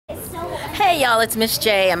Hey y'all, it's Miss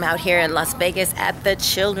J. I'm out here in Las Vegas at the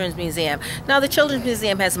Children's Museum. Now the Children's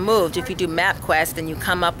Museum has moved. If you do MapQuest and you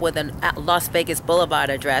come up with a Las Vegas Boulevard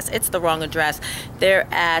address, it's the wrong address. They're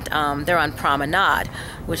on Promenade,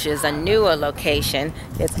 which is a newer location.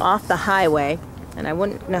 It's off the highway, and I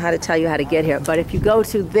wouldn't know how to tell you how to get here, but if you go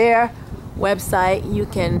to their website, you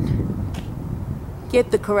can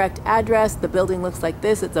get the correct address. The building looks like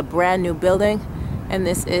this. It's a brand new building, and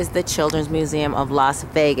this is the Children's Museum of Las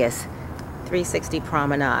Vegas. 360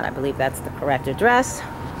 Promenade. I believe that's the correct address.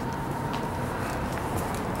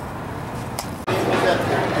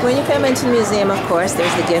 When you come into the museum, of course,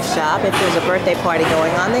 there's the gift shop. If there's a birthday party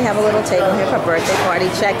going on, they have a little table here for birthday party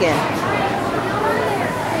check-in.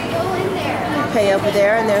 You pay over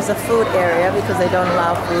there, and there's a food area because they don't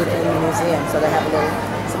allow food in the museum, so they have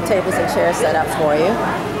some tables and chairs set up for you.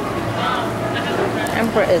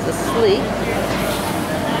 Emperor is asleep.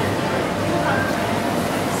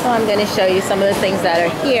 So I'm going to show you some of the things that are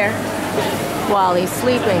here while he's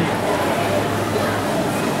sleeping.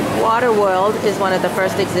 Water World is one of the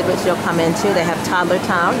first exhibits you'll come into. They have Toddler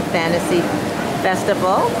Town, Fantasy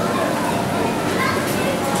Festival.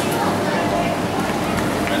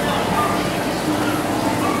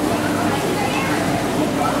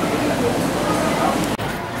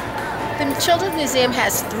 The Children's Museum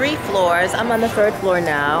has 3 floors. I'm on the 3rd floor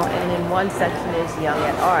now, and in one section is Young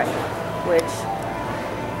at Art, which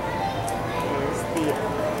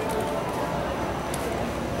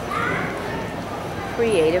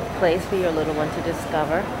creative place for your little one to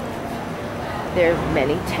discover their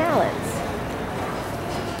many talents.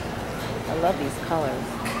 I love these colors.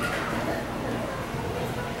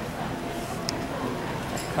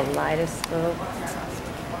 A kaleidoscope.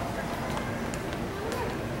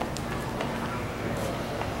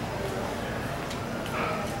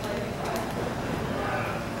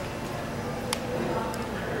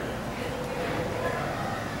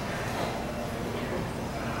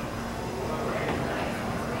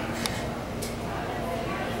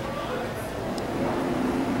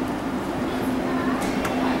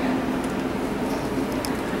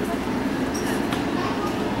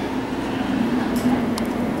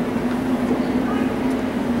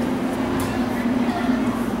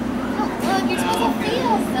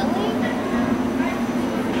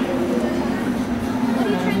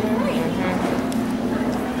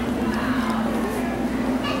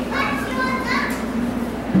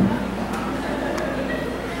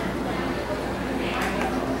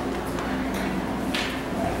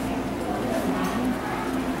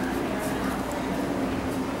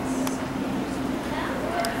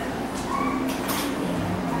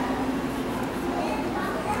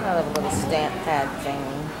 A little stamp pad thing.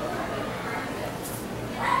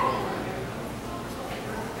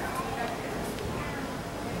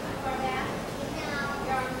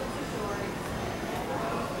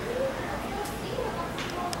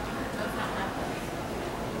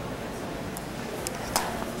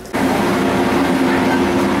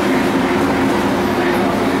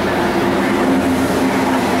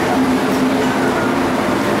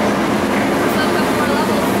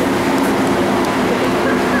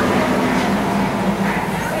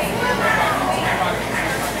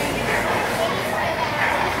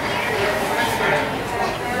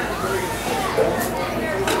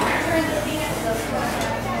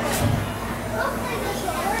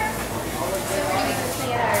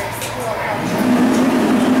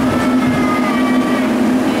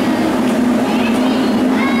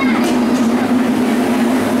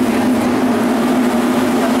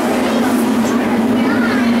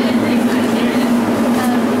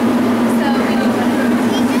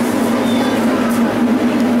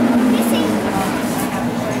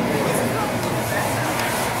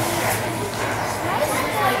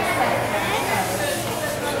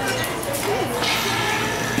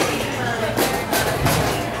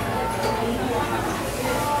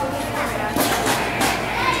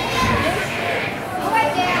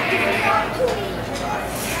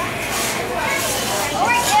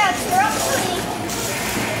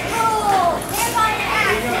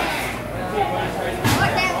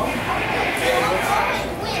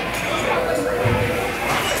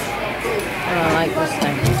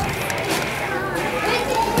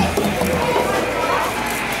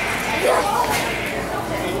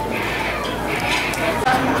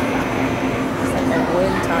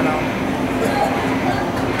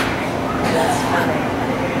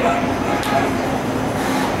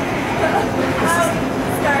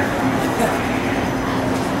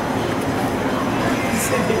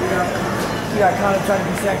 You got caught up trying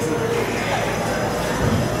to be sexy.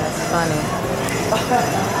 That's funny.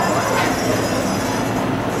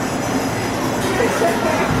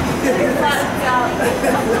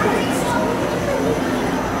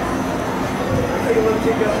 Well,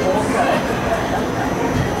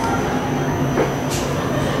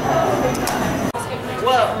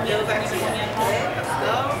 it was actually let's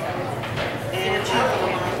go. And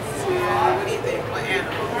what do you think? What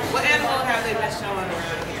animal? What animal have they been showing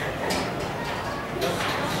around here?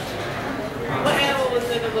 What animal was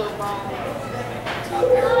in the little bone? How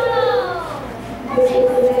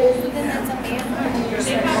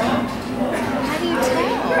do you tell?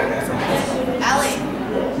 Allie.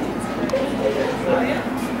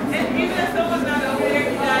 And even if someone's not over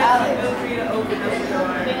there, you guys feel free to open up the door.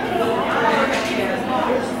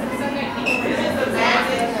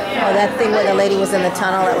 Oh, that thing where the lady was in the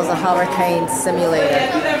tunnel, that was a hurricane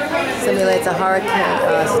simulator. Simulates a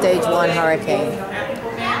hurricane, stage 1 hurricane.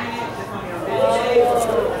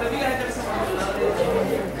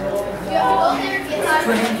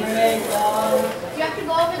 You have to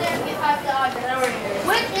go over there and get $5.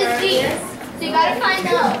 Which is these? So you gotta find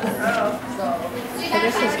those. So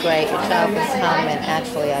this is great. Your child can come and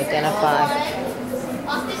actually identify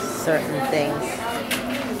certain things.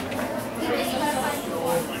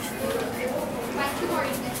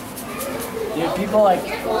 Dude, people like,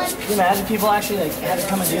 can you imagine people actually like had to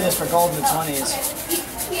come and do this for gold in the 20s?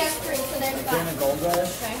 He has 3, so there's During 5. the gold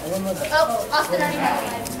rush? I wouldn't let that. Oh, Austin already has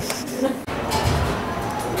 5.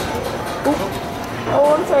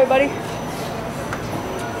 Oh, I'm sorry, buddy.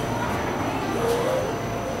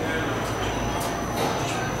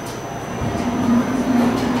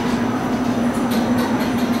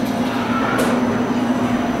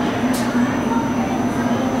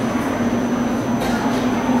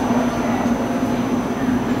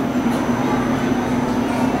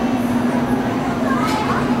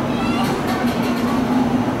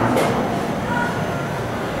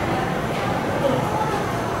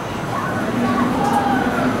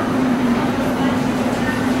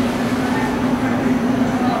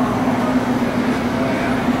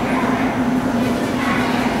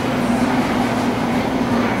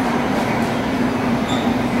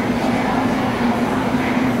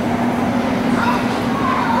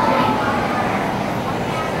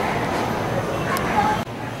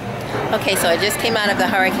 Okay, so I just came out of the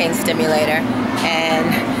hurricane simulator, and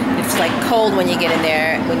it's like cold when you get in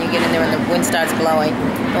there. When you get in there, and the wind starts blowing.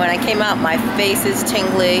 And when I came out, my face is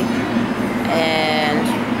tingly, and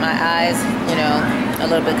my eyes, you know, a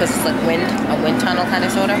little bit because it's like a wind tunnel kind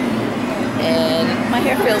of sorta. And my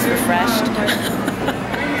hair feels refreshed.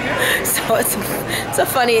 So it's a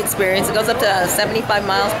funny experience. It goes up to 75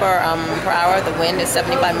 miles per hour. The wind is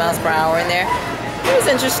 75 miles per hour in there. It was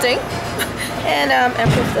interesting. And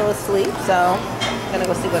Emperor's still asleep, so I'm gonna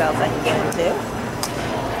go see what else I can get into.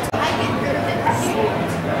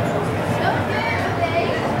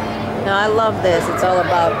 Now I love this. It's all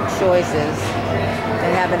about choices.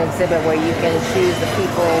 They have an exhibit where you can choose the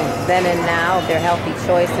people then and now, their healthy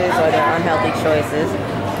choices or their unhealthy choices.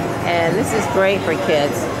 And this is great for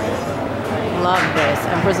kids. Love this.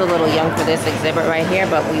 Emperor's a little young for this exhibit right here,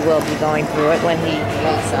 but we will be going through it when he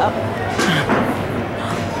wakes up.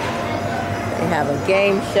 We have a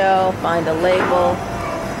game show, find a label,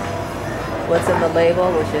 what's in the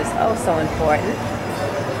label, which is oh so important.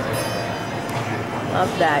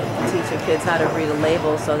 Love that. You can teach your kids how to read a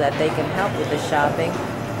label so that they can help with the shopping.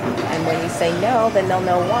 And when you say no, then they'll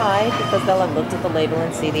know why, because they'll have looked at the label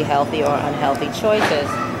and see the healthy or unhealthy choices.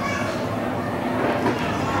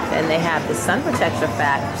 Then they have the sun protection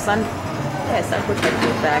factor. Sun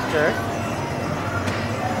protection factor.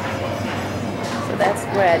 So that's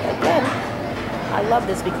bread. Again, I love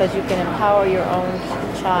this because you can empower your own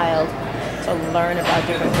child to learn about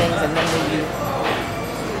different things, and then when you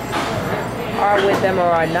are with them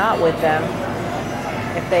or are not with them,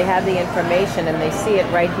 if they have the information and they see it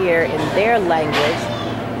right here in their language,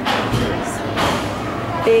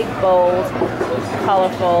 big, bold,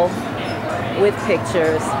 colorful, with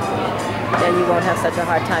pictures, then you won't have such a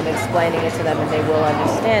hard time explaining it to them and they will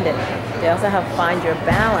understand it. They also have Find Your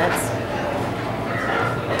Balance.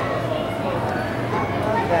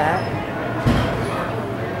 That.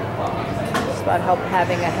 It's about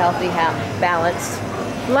having a healthy, balanced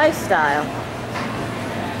lifestyle.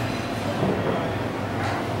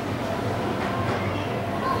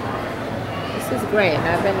 This is great, and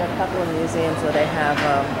I've been to a couple of museums where they have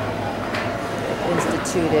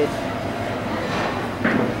instituted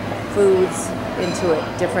foods into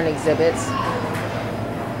it, different exhibits,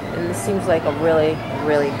 and this seems like a really,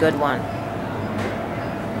 really good one.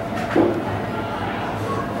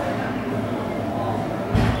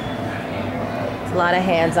 A lot of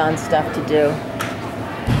hands-on stuff to do.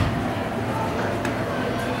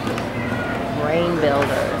 Brain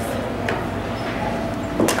builders.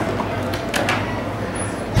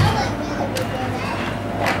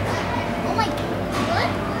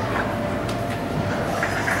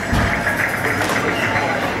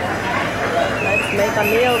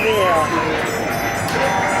 Okay,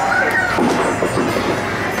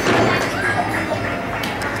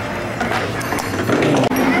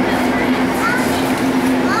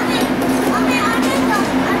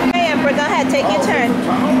 Emperor, go ahead, take your turn.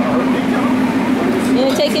 You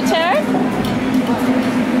gonna take your turn?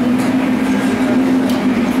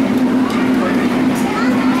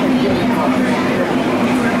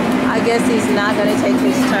 I guess he's not gonna take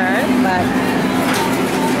his turn, but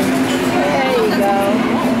there you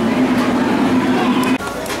go.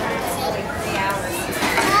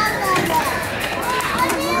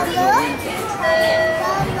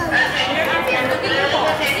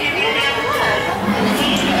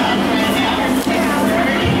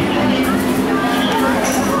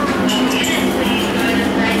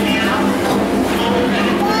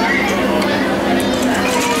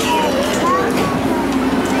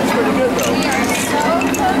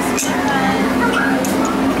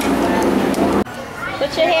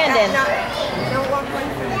 Put your hand in.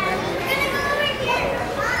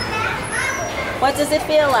 What does it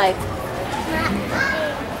feel like?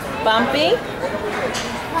 Bumpy?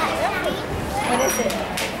 What is it?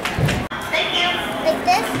 Like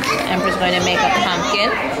this? Emperor's going to make a pumpkin.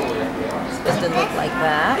 It's supposed to look like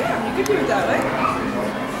that. You can do it that way.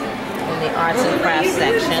 In the arts and crafts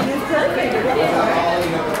section.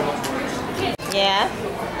 Yeah?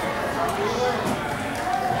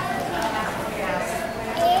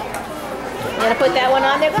 You gonna put that one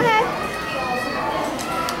on there? Go ahead.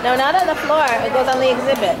 No, not on the floor. It goes on the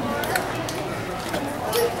exhibit.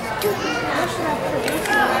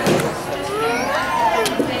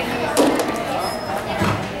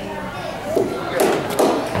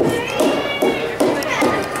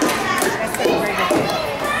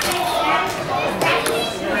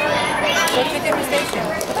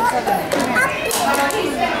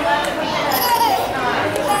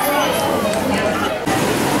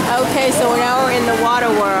 Okay, so now we're in the water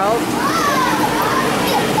world.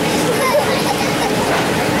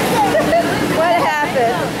 What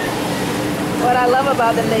happened? What I love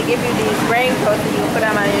about them, they give you these raincoats and you put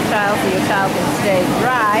them on your child so your child can stay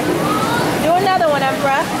dry. Do another one,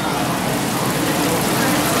 Emperor.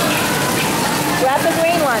 Grab the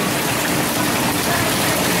green one.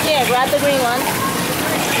 Here, grab the green one.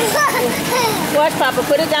 Watch, Papa.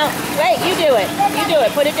 Put it down. Wait, you do it. You do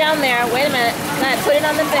it. Put it down there. Wait a minute. Put it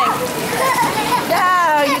on the thing.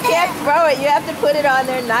 No, you can't throw it. You have to put it on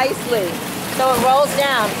there nicely so it rolls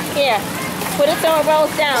down. Here. Put it so it rolls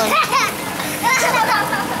down.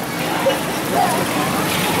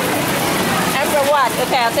 Emperor, watch.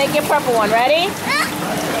 Okay, I'll take your purple one. Ready?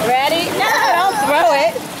 Ready? No, don't throw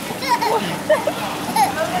it.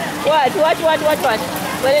 Watch, watch, watch, watch, watch.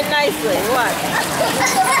 Put it nicely. Watch.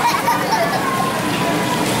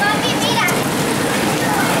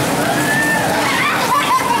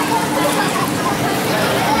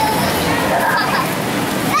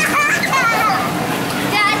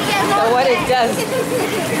 So what it does.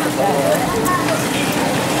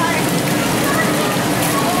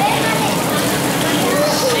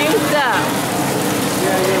 Shoots up.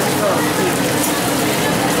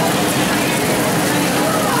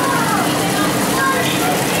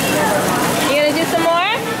 You gonna do some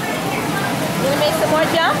more? You gonna make some more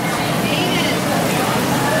jumps?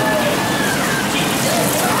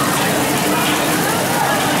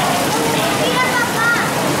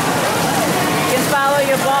 You can follow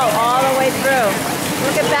your ball all the way through.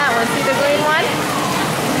 Look at that one. See the green one?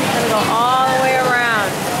 It's gonna go all the way around.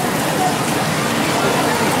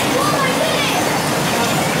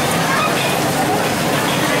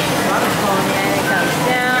 And it comes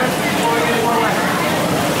down.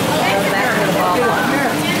 Goes back to the ball.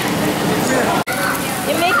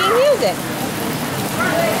 You're making music.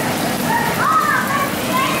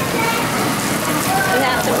 You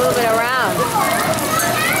have to move it around.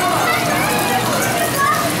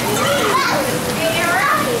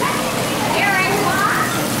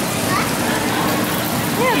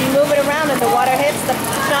 Yeah, you move it around and the water hits the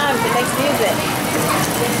chimes. It makes music.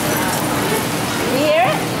 You hear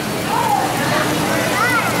it?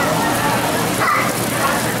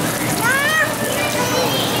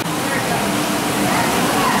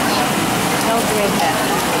 Don't drink that.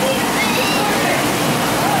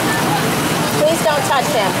 Please don't touch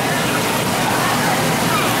him.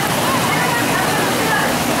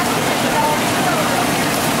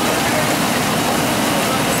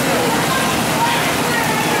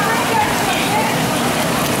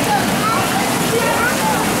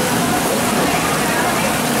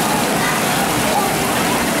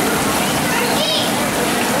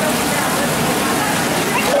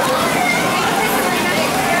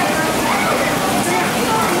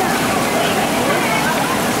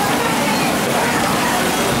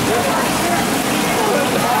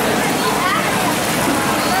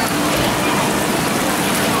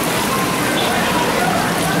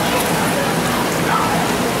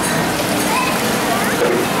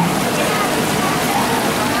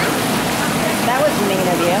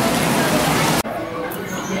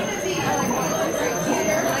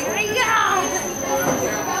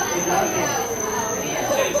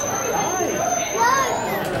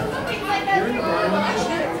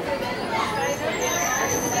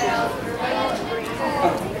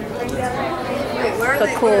 a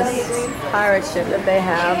cool pirate ship that they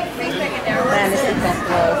have. Fantasy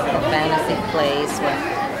Festival, a fantasy place where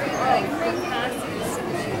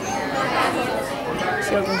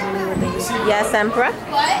children can do what they do. Yes, Emperor?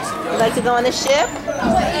 What? You'd like to go on the ship? Go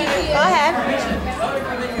ahead.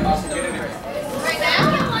 Right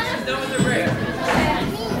now?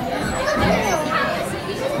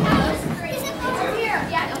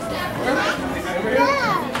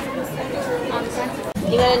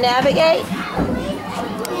 You gonna navigate?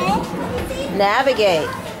 Navigate.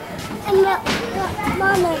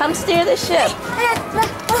 Mama. Come steer the ship.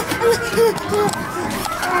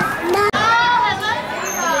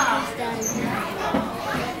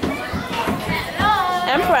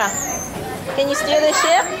 Emperor, can you steer the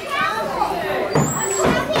ship?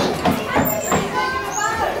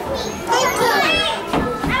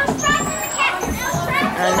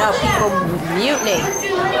 I know, people mutiny.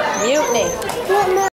 Mutiny.